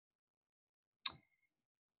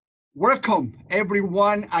Welcome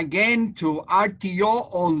everyone again to RTO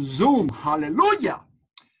on Zoom. Hallelujah.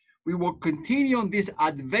 We will continue on this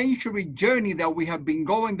adventurous journey that we have been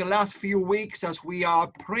going the last few weeks as we are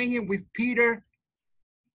praying with Peter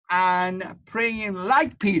and praying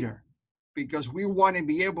like Peter because we want to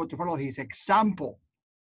be able to follow his example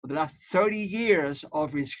for the last 30 years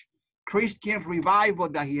of his Christian revival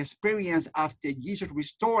that he experienced after Jesus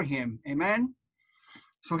restored him. Amen.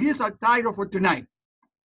 So here's our title for tonight.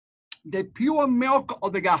 The pure milk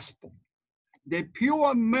of the gospel. The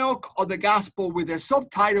pure milk of the gospel with the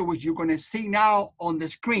subtitle, which you're going to see now on the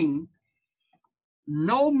screen.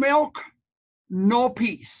 No milk, no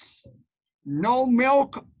peace. No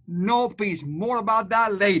milk, no peace. More about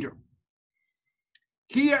that later.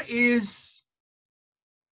 Here is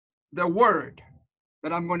the word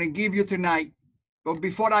that I'm going to give you tonight. But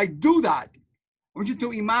before I do that, I want you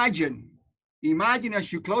to imagine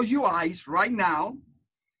as you close your eyes right now,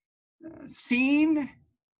 seeing,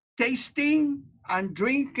 tasting, and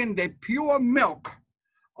drinking the pure milk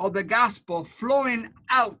of the gospel flowing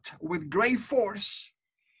out with great force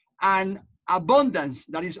and abundance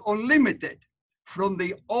that is unlimited from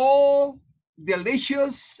the all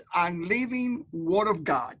delicious and living word of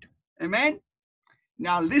God. Amen.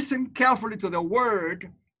 Now listen carefully to the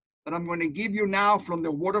word that I'm going to give you now from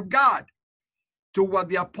the word of God, to what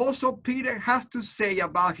the apostle Peter has to say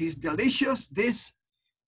about his delicious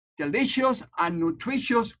and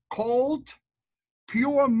nutritious cold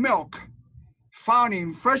pure milk found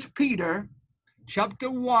in 1 Peter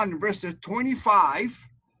chapter 1 verses 25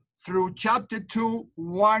 through chapter 2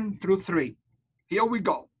 1 through 3. Here we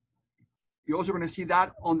go. You're also going to see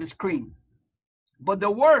that on the screen. But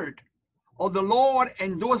the word of the Lord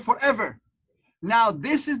endures forever. Now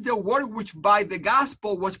this is the word which by the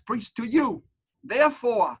gospel was preached to you.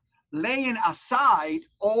 Therefore, laying aside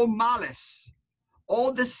all malice,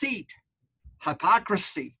 all deceit,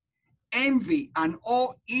 hypocrisy, envy, and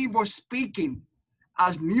all evil speaking,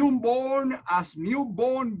 as newborn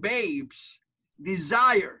babes,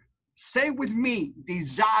 desire, say with me,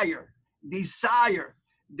 desire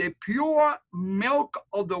the pure milk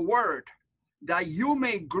of the word, that you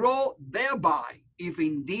may grow thereby, if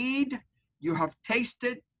indeed you have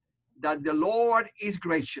tasted that the Lord is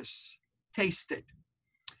gracious. Tasted.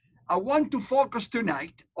 I want to focus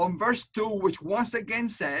tonight on verse 2, which once again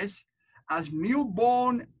says, as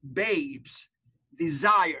newborn babes,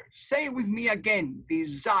 desire. Say it with me again,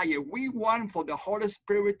 desire. We want for the Holy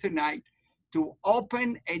Spirit tonight to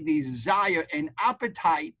open a desire, an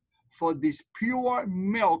appetite for this pure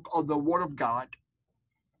milk of the Word of God.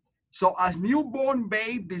 So as newborn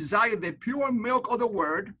babe, desire the pure milk of the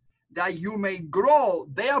Word, that you may grow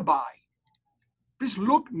thereby. Please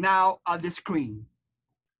look now at the screen.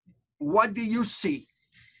 What do you see?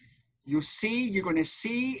 You're going to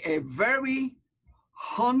see a very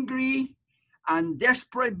hungry and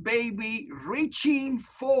desperate baby reaching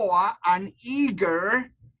for and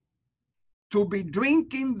eager to be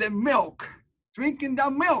drinking that milk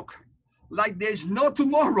like there's no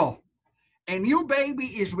tomorrow. A new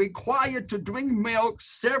baby is required to drink milk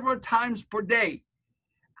several times per day.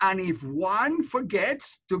 And if one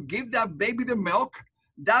forgets to give that baby the milk,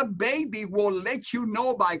 that baby will let you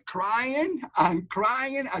know by crying and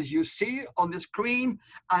crying, as you see on the screen,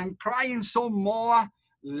 and crying some more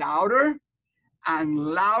louder and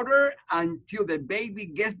louder until the baby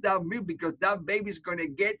gets that milk, because that baby is going to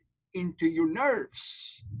get into your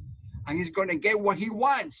nerves and he's going to get what he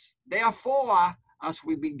wants. Therefore, as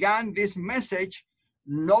we began this message,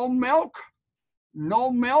 no milk,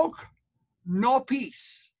 no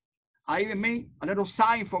peace. I even made a little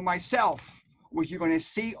sign for myself, which you're going to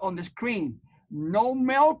see on the screen. No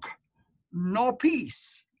milk, no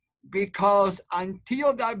peace. Because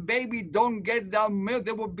until that baby don't get that milk,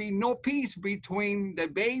 there will be no peace between the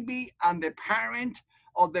baby and the parent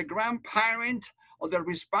or the grandparent or the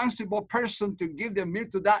responsible person to give the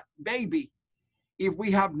milk to that baby. If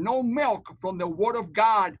we have no milk from the Word of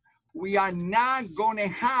God, we are not going to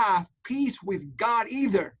have peace with God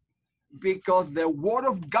either. Because the Word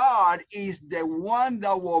of God is the one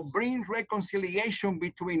that will bring reconciliation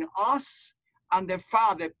between us and the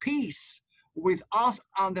Father, peace with us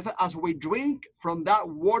and the Father, as we drink from that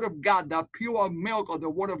Word of God, that pure milk of the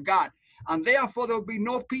Word of God. And therefore, there will be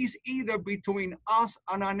no peace either between us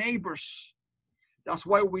and our neighbors. That's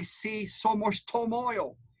why we see so much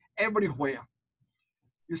turmoil everywhere.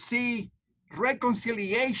 You see,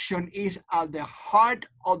 reconciliation is at the heart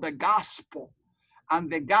of the gospel. And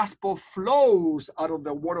the gospel flows out of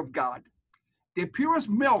the Word of God. The purest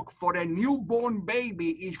milk for a newborn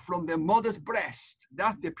baby is from the mother's breast.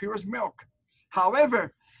 That's the purest milk.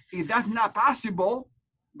 However, if that's not possible,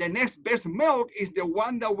 The next best milk is the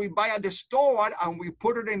one that we buy at the store and we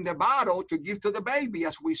put it in the bottle to give to the baby,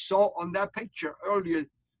 as we saw on that picture earlier.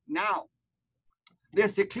 Now,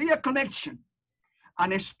 there's a clear connection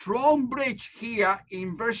and a strong bridge here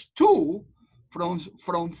in verse 2 from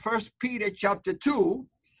 1 Peter chapter 2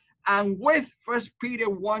 and with 1 Peter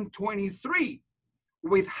 1:23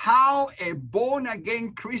 with how a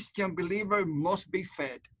born-again Christian believer must be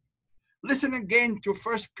fed. Listen again to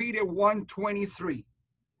 1 Peter 1:23.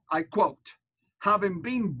 I quote, having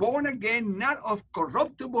been born again, not of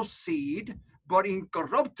corruptible seed, but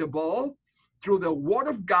incorruptible, through the word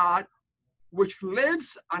of God, which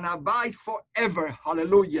lives and abides forever.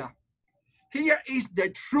 Hallelujah. Here is the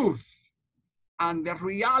truth and the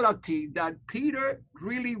reality that Peter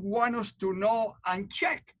really wants us to know and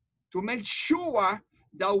check to make sure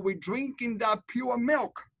that we're drinking that pure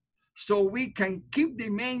milk, so we can keep the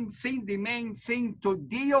main thing to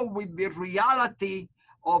deal with the reality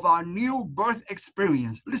of our new birth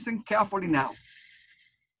experience. Listen carefully now.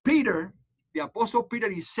 Peter, the Apostle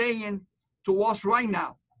Peter, is saying to us right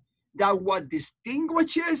now that what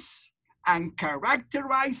distinguishes and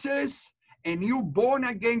characterizes a new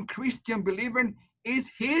born-again Christian believer is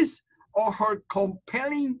his or her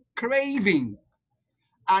compelling craving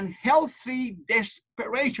and healthy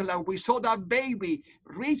desperation. Like we saw that baby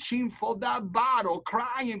reaching for that bottle,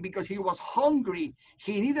 crying because he was hungry.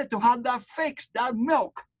 He needed to have that fix, that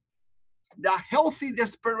milk, the healthy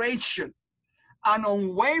desperation, an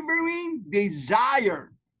unwavering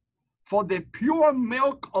desire for the pure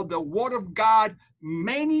milk of the Word of God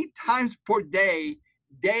many times per day,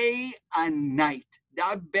 day and night.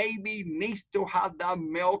 That baby needs to have that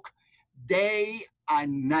milk day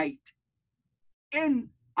and night, and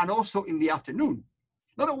also in the afternoon.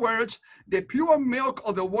 In other words, the pure milk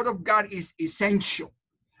of the Word of God is essential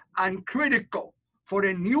and critical for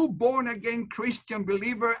a new born-again Christian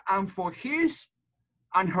believer and for his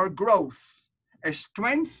and her growth,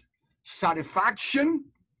 strength, satisfaction,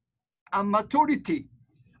 and maturity.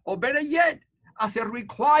 Or better yet, as a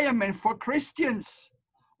requirement for Christians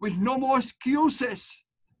with no more excuses.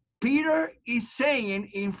 Peter is saying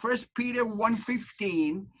in 1 Peter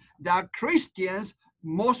 1:15 that Christians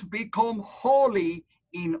must become holy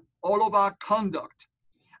in all of our conduct.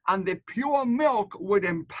 And the pure milk would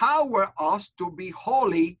empower us to be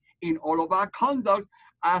holy in all of our conduct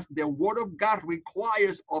as the Word of God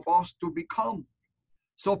requires of us to become.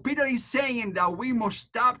 So Peter is saying that we must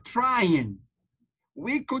stop trying.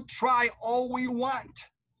 We could try all we want,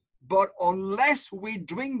 but unless we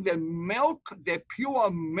drink the milk, the pure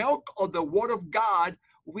milk of the Word of God,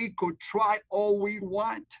 we could try all we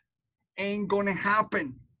want. Ain't gonna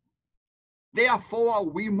happen. Therefore,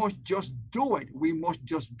 we must just do it. We must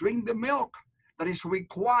just drink the milk that is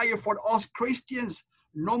required for us Christians.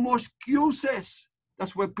 No more excuses.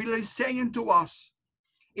 That's what Peter is saying to us.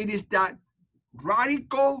 It is that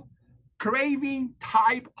radical craving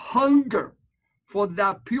type hunger for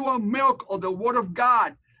the pure milk of the Word of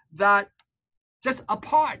God that sets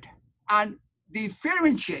apart and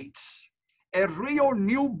differentiates a real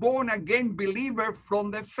newborn again believer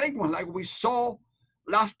from the fake one, like we saw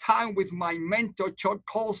last time with my mentor Chuck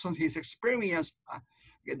Colson, his experience,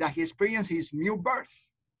 that he experienced his new birth.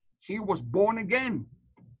 He was born again.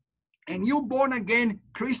 A new born again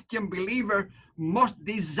Christian believer must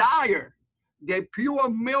desire the pure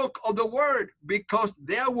milk of the Word, because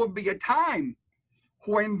there will be a time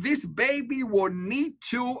when this baby will need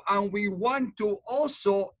to, and we want to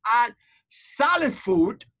also add solid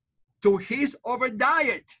food to his over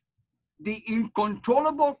diet. The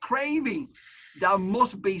uncontrollable craving that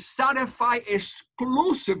must be satisfied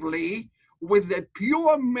exclusively with the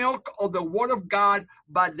pure milk of the Word of God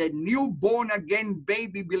by the new born again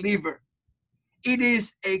baby believer. It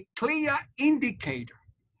is a clear indicator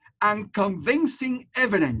and convincing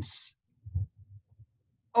evidence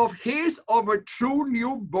of his or true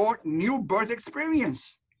new birth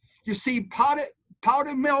experience. You see,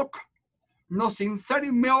 powdered milk, no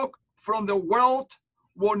synthetic milk from the world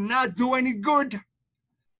will not do any good.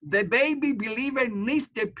 The baby believer needs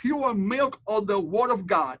the pure milk of the Word of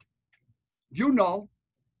God. You know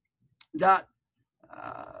that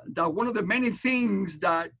one of the many things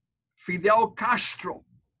that Fidel Castro,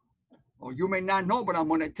 or you may not know, but I'm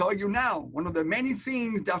going to tell you now, one of the many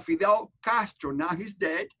things that Fidel Castro, now he's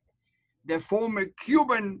dead, the former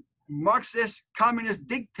Cuban Marxist communist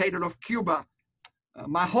dictator of Cuba,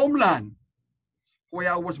 my homeland,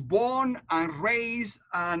 where I was born and raised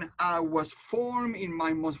and I was formed in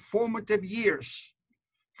my most formative years.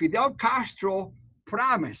 Fidel Castro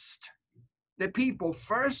promised the people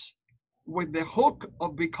first with the hook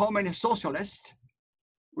of becoming a socialist,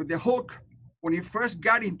 with the hook when he first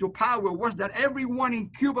got into power was that everyone in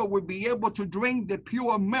Cuba would be able to drink the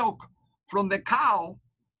pure milk from the cow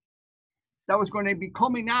that was going to be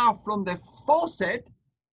coming out from the faucet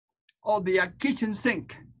of the kitchen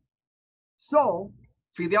sink. So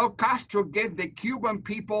Fidel Castro gave the Cuban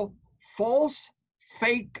people false,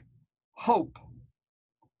 fake hope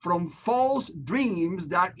from false dreams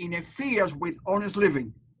that interferes with honest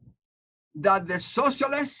living, that the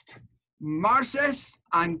socialist, Marxist,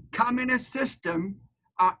 and communist system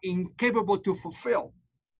are incapable to fulfill.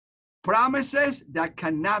 Promises that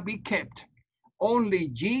cannot be kept. Only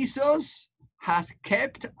Jesus has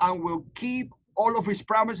kept and will keep all of his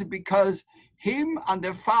promises, because him and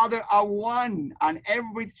the Father are one, and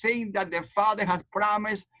everything that the Father has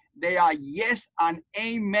promised, they are yes and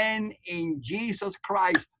amen in Jesus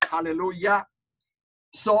Christ. Hallelujah.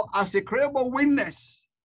 So as a credible witness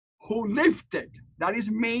who lived it, that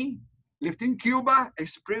is me, lived in Cuba,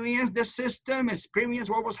 experienced the system,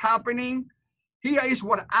 experienced what was happening. Here is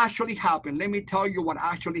what actually happened. Let me tell you what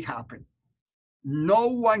actually happened. No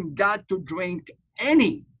one got to drink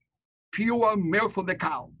any pure milk from the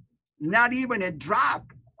cow. Not even a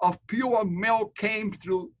drop of pure milk came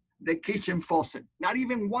through the kitchen faucet. Not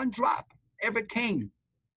even one drop ever came.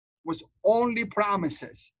 It was only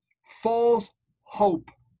promises, false hope.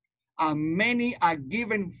 And many are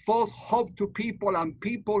giving false hope to people, and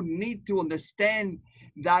people need to understand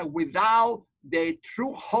that without the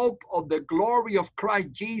true hope of the glory of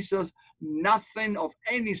Christ Jesus, nothing of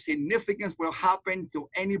any significance will happen to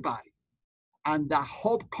anybody. And that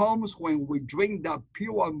hope comes when we drink the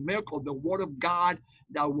pure milk of the Word of God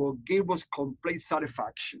that will give us complete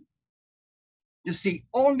satisfaction. You see,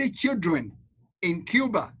 only children in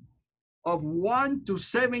Cuba of 1 to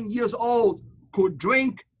 7 years old could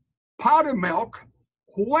drink powdered milk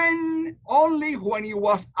only when it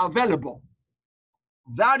was available.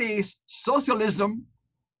 That is socialism,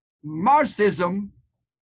 Marxism,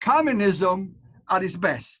 communism at its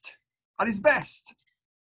best. At its best.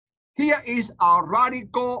 Here is a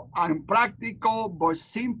radical and practical but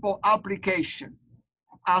simple application,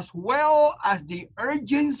 as well as the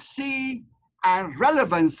urgency and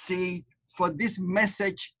relevancy for this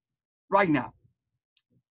message right now.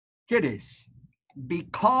 Here it is.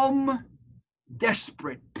 Become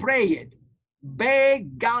desperate, pray it,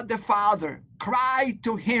 beg God the Father, cry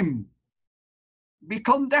to him.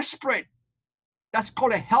 Become desperate. That's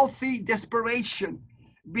called a healthy desperation.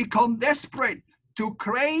 Become desperate to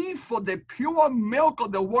crave for the pure milk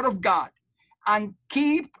of the Word of God, and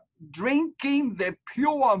keep drinking the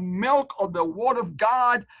pure milk of the Word of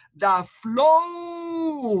God that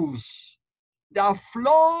flows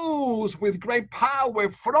with great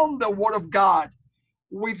power from the Word of God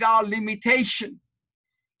without limitation.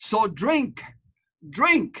 So drink,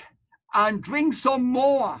 and drink some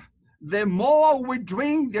more. The more we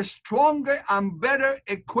drink, the stronger and better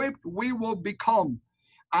equipped we will become.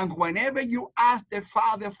 And whenever you ask the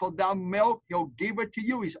Father for that milk, he'll give it to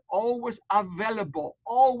you. It's always available,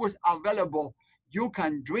 always available. You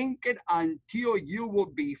can drink it until you will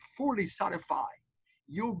be fully satisfied.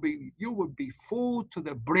 You will be full to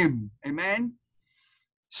the brim. Amen.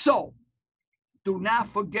 So do not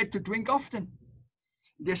forget to drink often.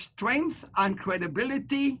 The strength and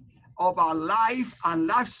credibility of our life and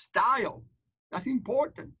lifestyle, that's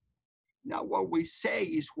important. Now, what we say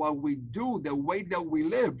is what we do, the way that we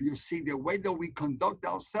live. You see, the way that we conduct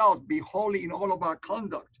ourselves, be holy in all of our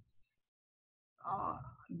conduct.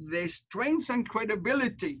 The strength and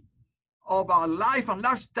credibility of our life and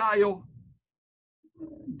lifestyle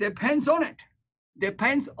depends on it,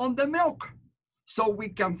 depends on the milk. So we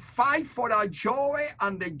can fight for our joy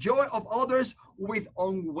and the joy of others with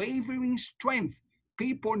unwavering strength.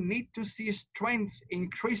 People need to see strength in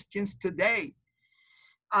Christians today,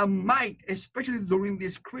 and might, especially during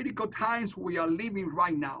these critical times we are living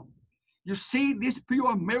right now. You see, this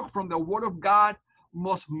pure milk from the Word of God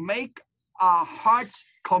must make our hearts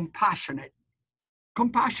compassionate.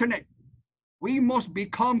 Compassionate. We must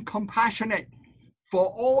become compassionate for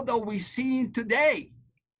all that we see today.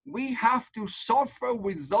 We have to suffer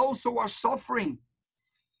with those who are suffering.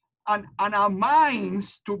 And our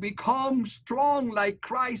minds to become strong like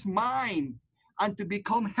Christ's mind, and to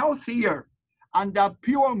become healthier. And the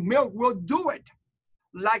pure milk will do it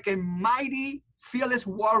like a mighty, fearless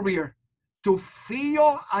warrior, to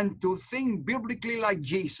feel and to think biblically like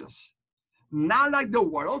Jesus. Not like the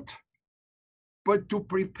world, but to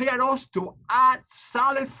prepare us to add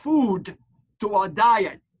solid food to our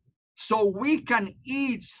diet, so we can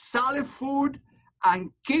eat solid food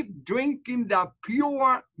and keep drinking the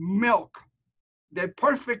pure milk. The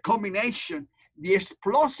perfect combination, the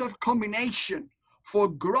explosive combination for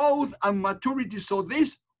growth and maturity. So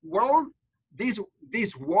this world, this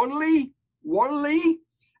worldly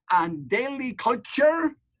and daily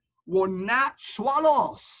culture will not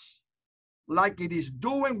swallow us like it is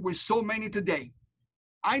doing with so many today.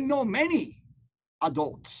 I know many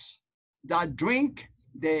adults that drink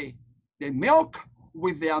the milk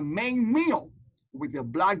with their main meal, with the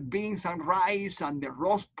black beans and rice and the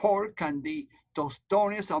roast pork and the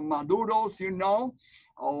tostones and maduros, you know,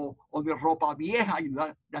 or the ropa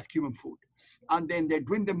vieja, that's Cuban food. And then they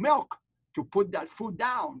drink the milk to put that food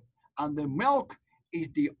down. And the milk is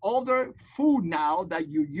the other food now that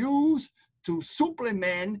you use to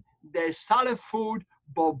supplement the solid food,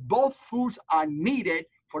 but both foods are needed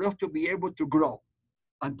for us to be able to grow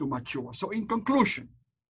and to mature. So in conclusion,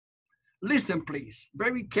 listen please,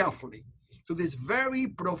 very carefully to this very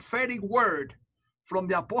prophetic word from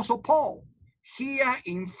the Apostle Paul here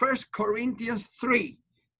in 1 Corinthians 3,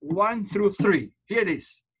 1 through 3. Here it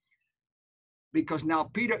is. Because now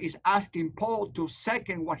Peter is asking Paul to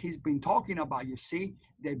second what he's been talking about. You see,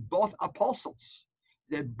 they're both apostles.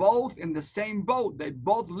 They're both in the same boat. They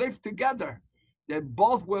both lived together. They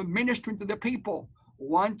both were ministering to the people,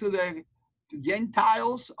 one to the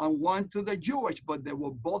Gentiles and one to the Jewish, but they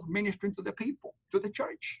were both ministering to the people, to the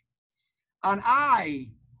church. And I,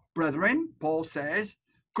 brethren, Paul says,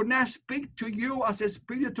 could not speak to you as a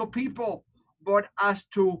spiritual people, but as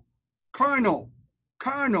to carnal,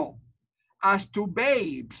 as to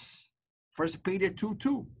babes. 1 Peter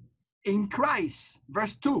 2:2. In Christ,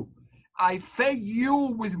 verse 2, I fed you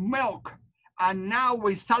with milk and now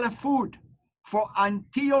with solid food, for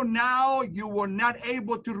until now you were not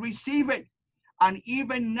able to receive it, and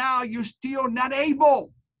even now you're still not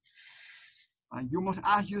able. And you must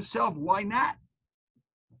ask yourself, why not?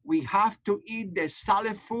 We have to eat the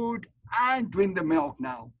solid food and drink the milk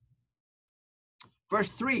now. Verse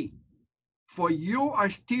 3, for you are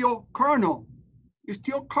still carnal. You're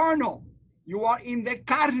still carnal. You are in the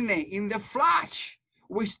carne, in the flesh.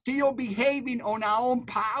 We're still behaving on our own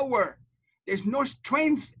power. There's no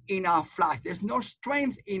strength in our flesh. There's no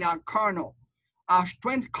strength in our carnal. Our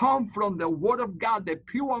strength comes from the word of God, the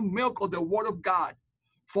pure milk of the word of God.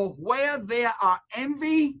 For where there are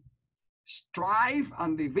envy, strife,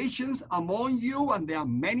 and divisions among you, and there are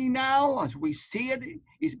many now, as we see it,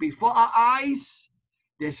 is before our eyes.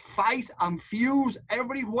 There's fights and feuds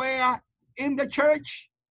everywhere in the church.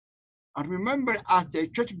 And remember, as the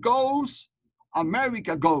church goes,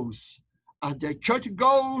 America goes. As the church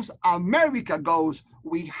goes, America goes.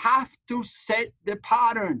 We have to set the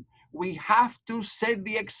pattern. We have to set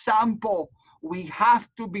the example. We have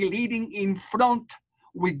to be leading in front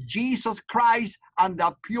with Jesus Christ and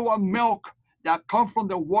the pure milk that comes from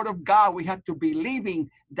the word of God. We have to be living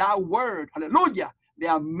that word. Hallelujah.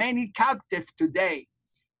 There are many captives today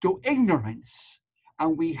to ignorance.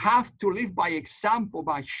 And we have to live by example,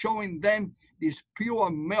 by showing them this pure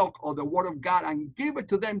milk of the word of God and give it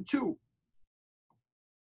to them too.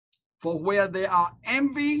 For where there are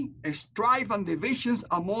envy, strife, and divisions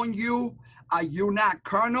among you, are you not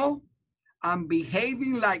carnal and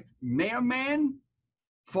behaving like mere men?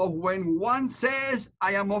 For when one says,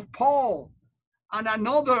 I am of Paul, and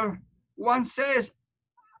another one says,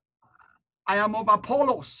 I am of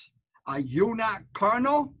Apollos, are you not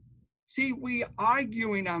carnal? See, we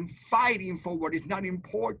arguing and fighting for what is not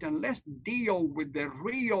important. Let's deal with the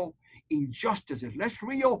real injustices.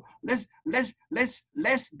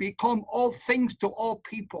 Let's become all things to all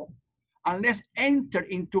people. And let's enter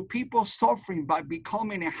into people's suffering by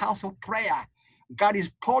becoming a house of prayer. God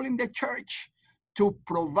is calling the church to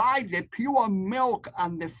provide the pure milk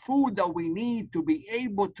and the food that we need to be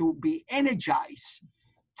able to be energized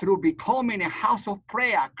through becoming a house of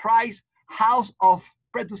prayer, Christ's house of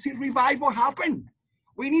prayer, to see revival happen.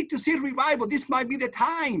 We need to see revival. This might be the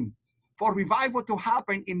time for revival to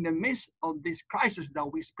happen in the midst of this crisis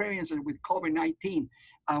that we experience with COVID-19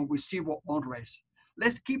 and with civil unrest.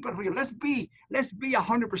 Let's keep it real. Let's be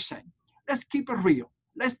 100%. Let's keep it real.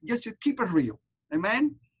 Let's just keep it real.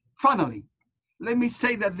 Amen. Finally, let me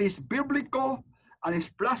say that this biblical and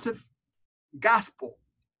explosive gospel,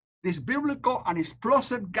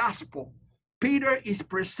 Peter is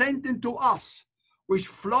presenting to us, which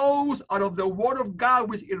flows out of the word of God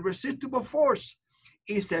with irresistible force,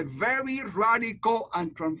 is a very radical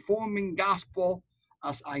and transforming gospel,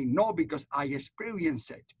 as I know because I experienced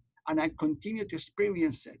it and I continue to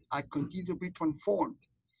experience it. I continue to be transformed.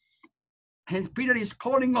 Hence, Peter is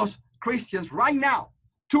calling us Christians right now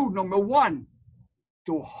to, number one,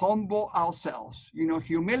 to humble ourselves. You know,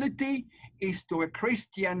 humility is to a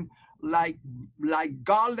Christian like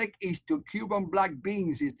garlic is to Cuban black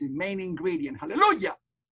beans, is the main ingredient. Hallelujah.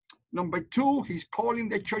 Number two, he's calling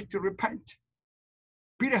the church to repent.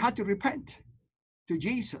 Peter had to repent to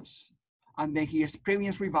Jesus, and then he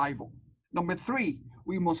experienced revival. Number three,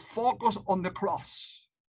 we must focus on the cross.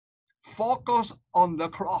 Focus on the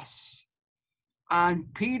cross. And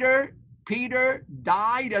Peter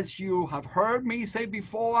died, as you have heard me say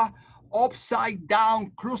before, upside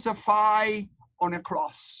down, crucified on a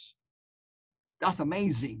cross. That's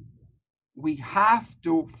amazing. We have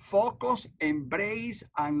to focus, embrace,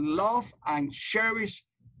 and love and cherish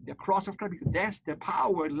the cross of Christ, because that's the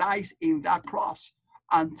power lies in that cross.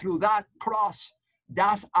 And through that cross,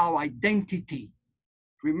 that's our identity.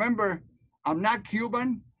 Remember, I'm not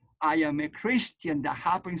Cuban. I am a Christian that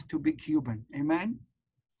happens to be Cuban. Amen.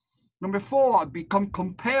 Number four, become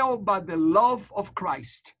compelled by the love of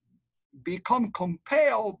Christ. Become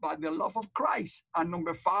compelled by the love of Christ. And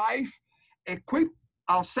number five, equip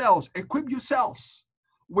yourselves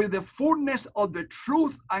with the fullness of the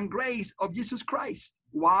truth and grace of Jesus Christ.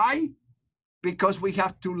 Why? Because we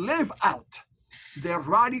have to live out the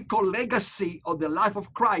radical legacy of the life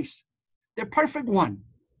of Christ, the perfect one.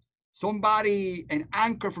 Somebody, an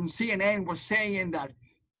anchor from CNN, was saying that,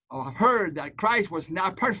 or heard that Christ was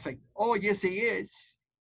not perfect. Oh, yes, he is.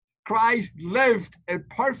 Christ lived a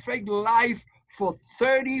perfect life for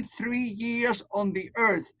 33 years on the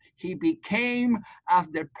earth. He became as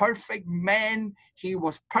the perfect man. He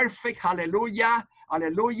was perfect. Hallelujah.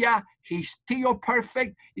 Hallelujah. He's still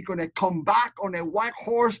perfect. He's going to come back on a white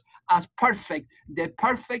horse as perfect. The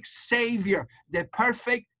perfect Savior, the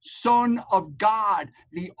perfect Son of God,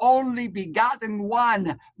 the only begotten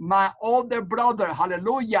one, my older brother.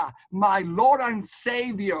 Hallelujah. My Lord and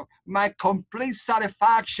Savior, my complete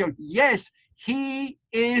satisfaction. Yes, he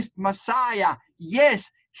is Messiah. Yes,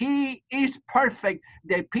 he is perfect.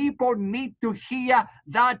 The people need to hear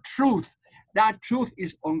that truth. That truth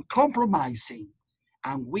is uncompromising.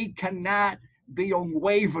 And we cannot be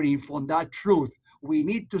unwavering from that truth. We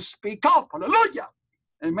need to speak up. Hallelujah.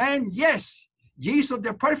 Amen. Yes, Jesus,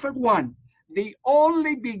 the perfect one, the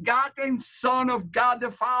only begotten Son of God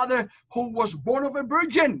the Father, who was born of a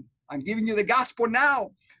virgin. I'm giving you the gospel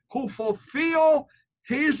now. Who fulfilled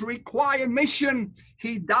his required mission.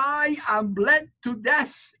 He died and bled to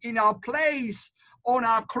death in our place on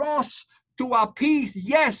our cross to appease,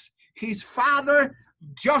 yes, his Father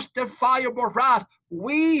justifiable wrath.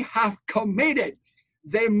 We have committed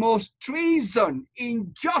the most treason,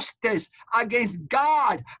 injustice against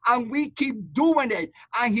God, and we keep doing it,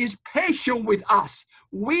 and he's patient with us.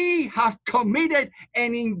 We have committed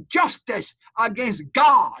an injustice against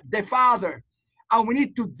God the Father, and we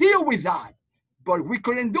need to deal with that, but we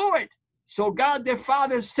couldn't do it. So God the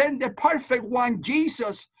Father sent the perfect one,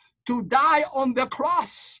 Jesus, to die on the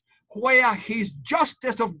cross, where his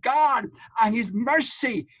justice of God and his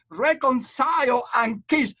mercy reconcile and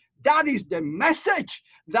kiss. That is the message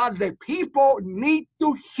that the people need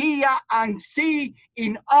to hear and see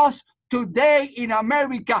in us today in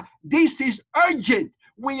America. This is urgent.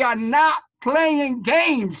 We are not playing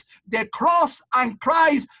games. The cross and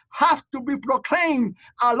Christ have to be proclaimed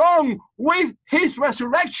along with his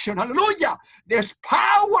resurrection. Hallelujah. There's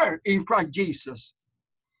power in Christ Jesus.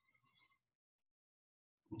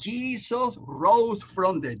 Jesus rose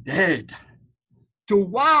from the dead. To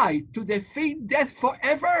why? To defeat death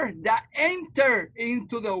forever, that entered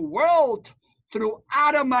into the world through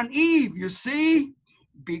Adam and Eve. You see,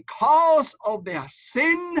 because of their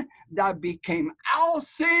sin that became our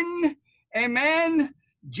sin, amen,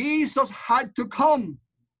 Jesus had to come.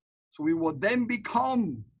 So we will then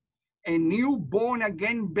become a new born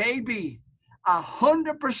again baby,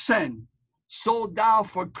 100% sold out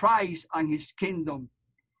for Christ and his kingdom.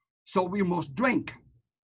 So we must drink.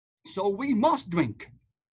 So we must drink.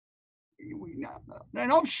 Not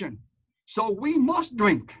an option. So we must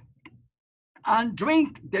drink. And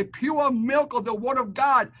drink the pure milk of the word of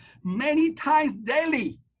God many times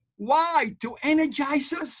daily. Why? To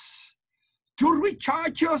energize us, to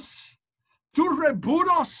recharge us, to reboot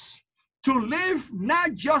us, to live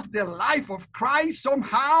not just the life of Christ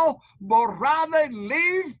somehow, but rather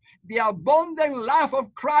live the abundant life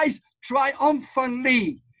of Christ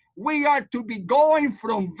triumphantly. We are to be going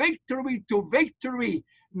from victory to victory,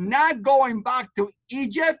 not going back to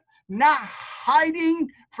Egypt, not hiding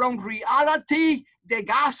from reality. The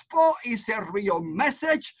gospel is a real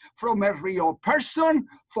message from a real person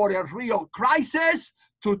for a real crisis.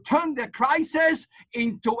 to turn the crisis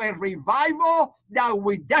into a revival that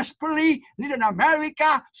we desperately need in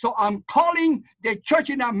America. So I'm calling the church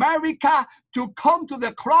in America to come to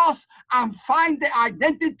the cross and find the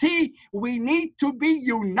identity. We need to be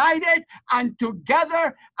united and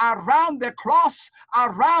together around the cross,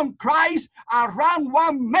 around Christ, around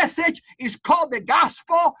one message. Is called the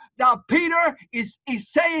gospel that Peter is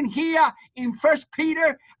saying here in 1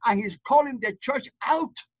 Peter, and he's calling the church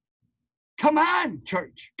out. Come on,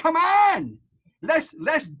 church. Come on. Let's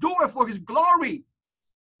do it for his glory,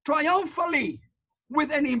 triumphantly,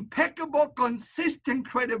 with an impeccable, consistent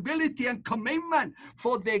credibility and commitment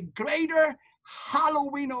for the greater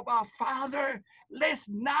hallowing of our Father. Let's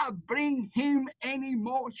not bring him any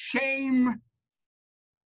more shame.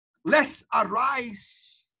 Let's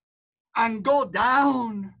arise and go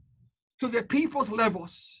down to the people's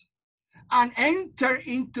levels and enter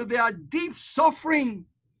into their deep suffering.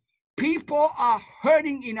 People are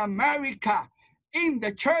hurting in America. In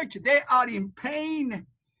the church, they are in pain.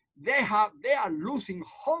 They are losing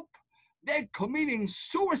hope. They're committing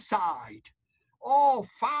suicide. Oh,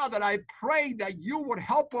 Father, I pray that you would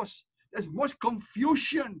help us. There's much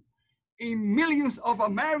confusion in millions of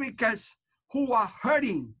Americans who are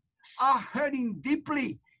hurting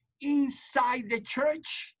deeply inside the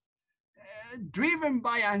church, driven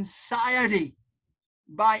by anxiety,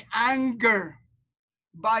 by anger,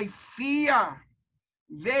 by fear.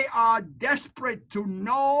 They are desperate to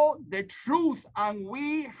know the truth, and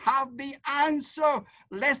we have the answer.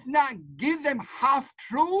 Let's not give them half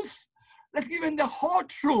truth. Let's give them the whole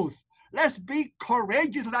truth. Let's be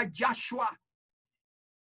courageous like Joshua.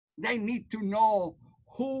 They need to know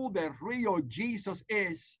who the real Jesus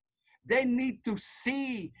is. They need to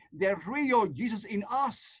see the real Jesus in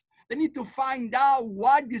us. They need to find out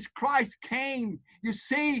why this Christ came. You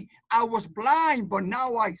see, I was blind, but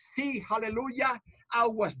now I see. Hallelujah. I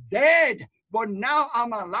was dead, but now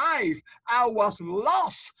I'm alive. I was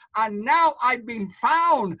lost, and now I've been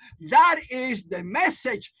found. That is the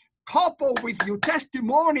message, coupled with your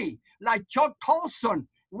testimony, like Chuck Colson.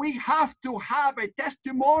 We have to have a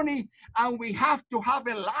testimony, and we have to have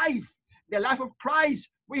a life, the life of Christ.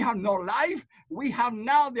 We have no life. We have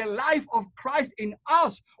now the life of Christ in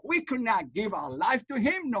us. We could not give our life to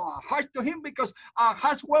him, nor our heart to him, because our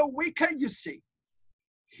hearts were wicked, you see.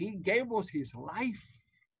 He gave us his life.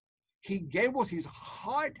 He gave us his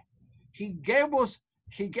heart. He gave us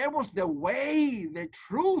the way, the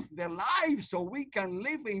truth, the life, so we can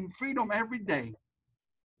live in freedom every day.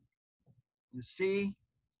 You see,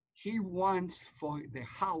 he wants for the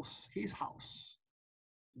house, his house,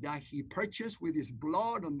 that he purchased with his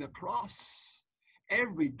blood on the cross.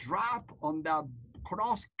 Every drop on the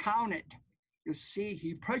cross counted. You see,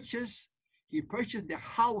 he purchased the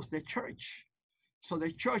house, the church. So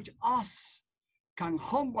the church, us, can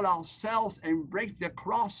humble ourselves, embrace the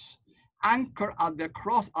cross, anchor at the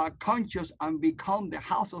cross our conscience, and become the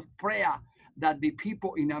house of prayer that the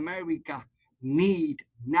people in America need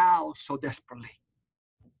now so desperately.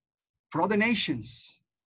 For other nations,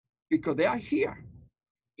 because they are here,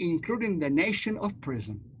 including the nation of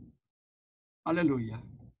prison. Hallelujah.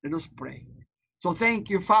 Let us pray. So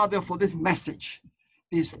thank you, Father, for this message,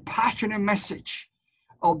 this passionate message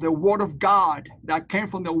of the word of God that came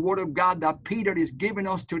from the word of God that Peter is giving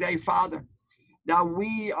us today, Father, that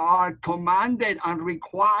we are commanded and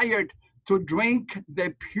required to drink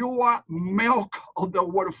the pure milk of the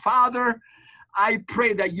word. Father, I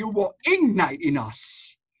pray that you will ignite in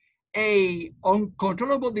us a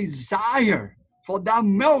uncontrollable desire for that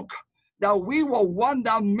milk, that we will want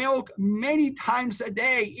that milk many times a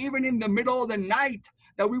day, even in the middle of the night,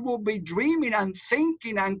 that we will be dreaming and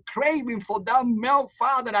thinking and craving for that milk.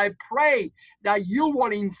 Father, I pray that you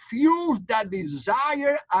will infuse that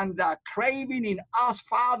desire and that craving in us,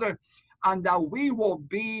 Father, and that we will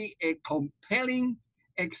be a compelling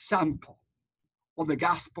example of the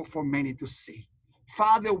gospel for many to see.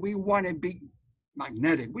 Father, we want to be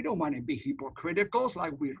magnetic. We don't want to be hypocritical,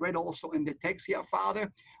 like we read also in the text here,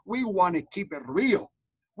 Father. We want to keep it real.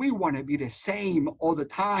 We want to be the same all the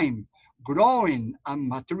time, growing and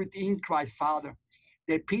maturity in Christ, Father.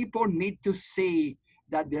 The people need to see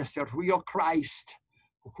that there's a real Christ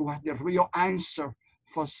who has the real answer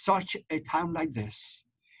for such a time like this.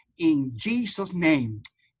 In Jesus' name,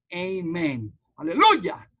 amen.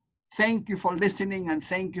 Hallelujah. Thank you for listening, and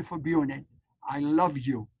thank you for viewing it. I love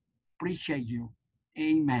you. Appreciate you.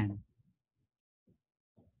 Amen.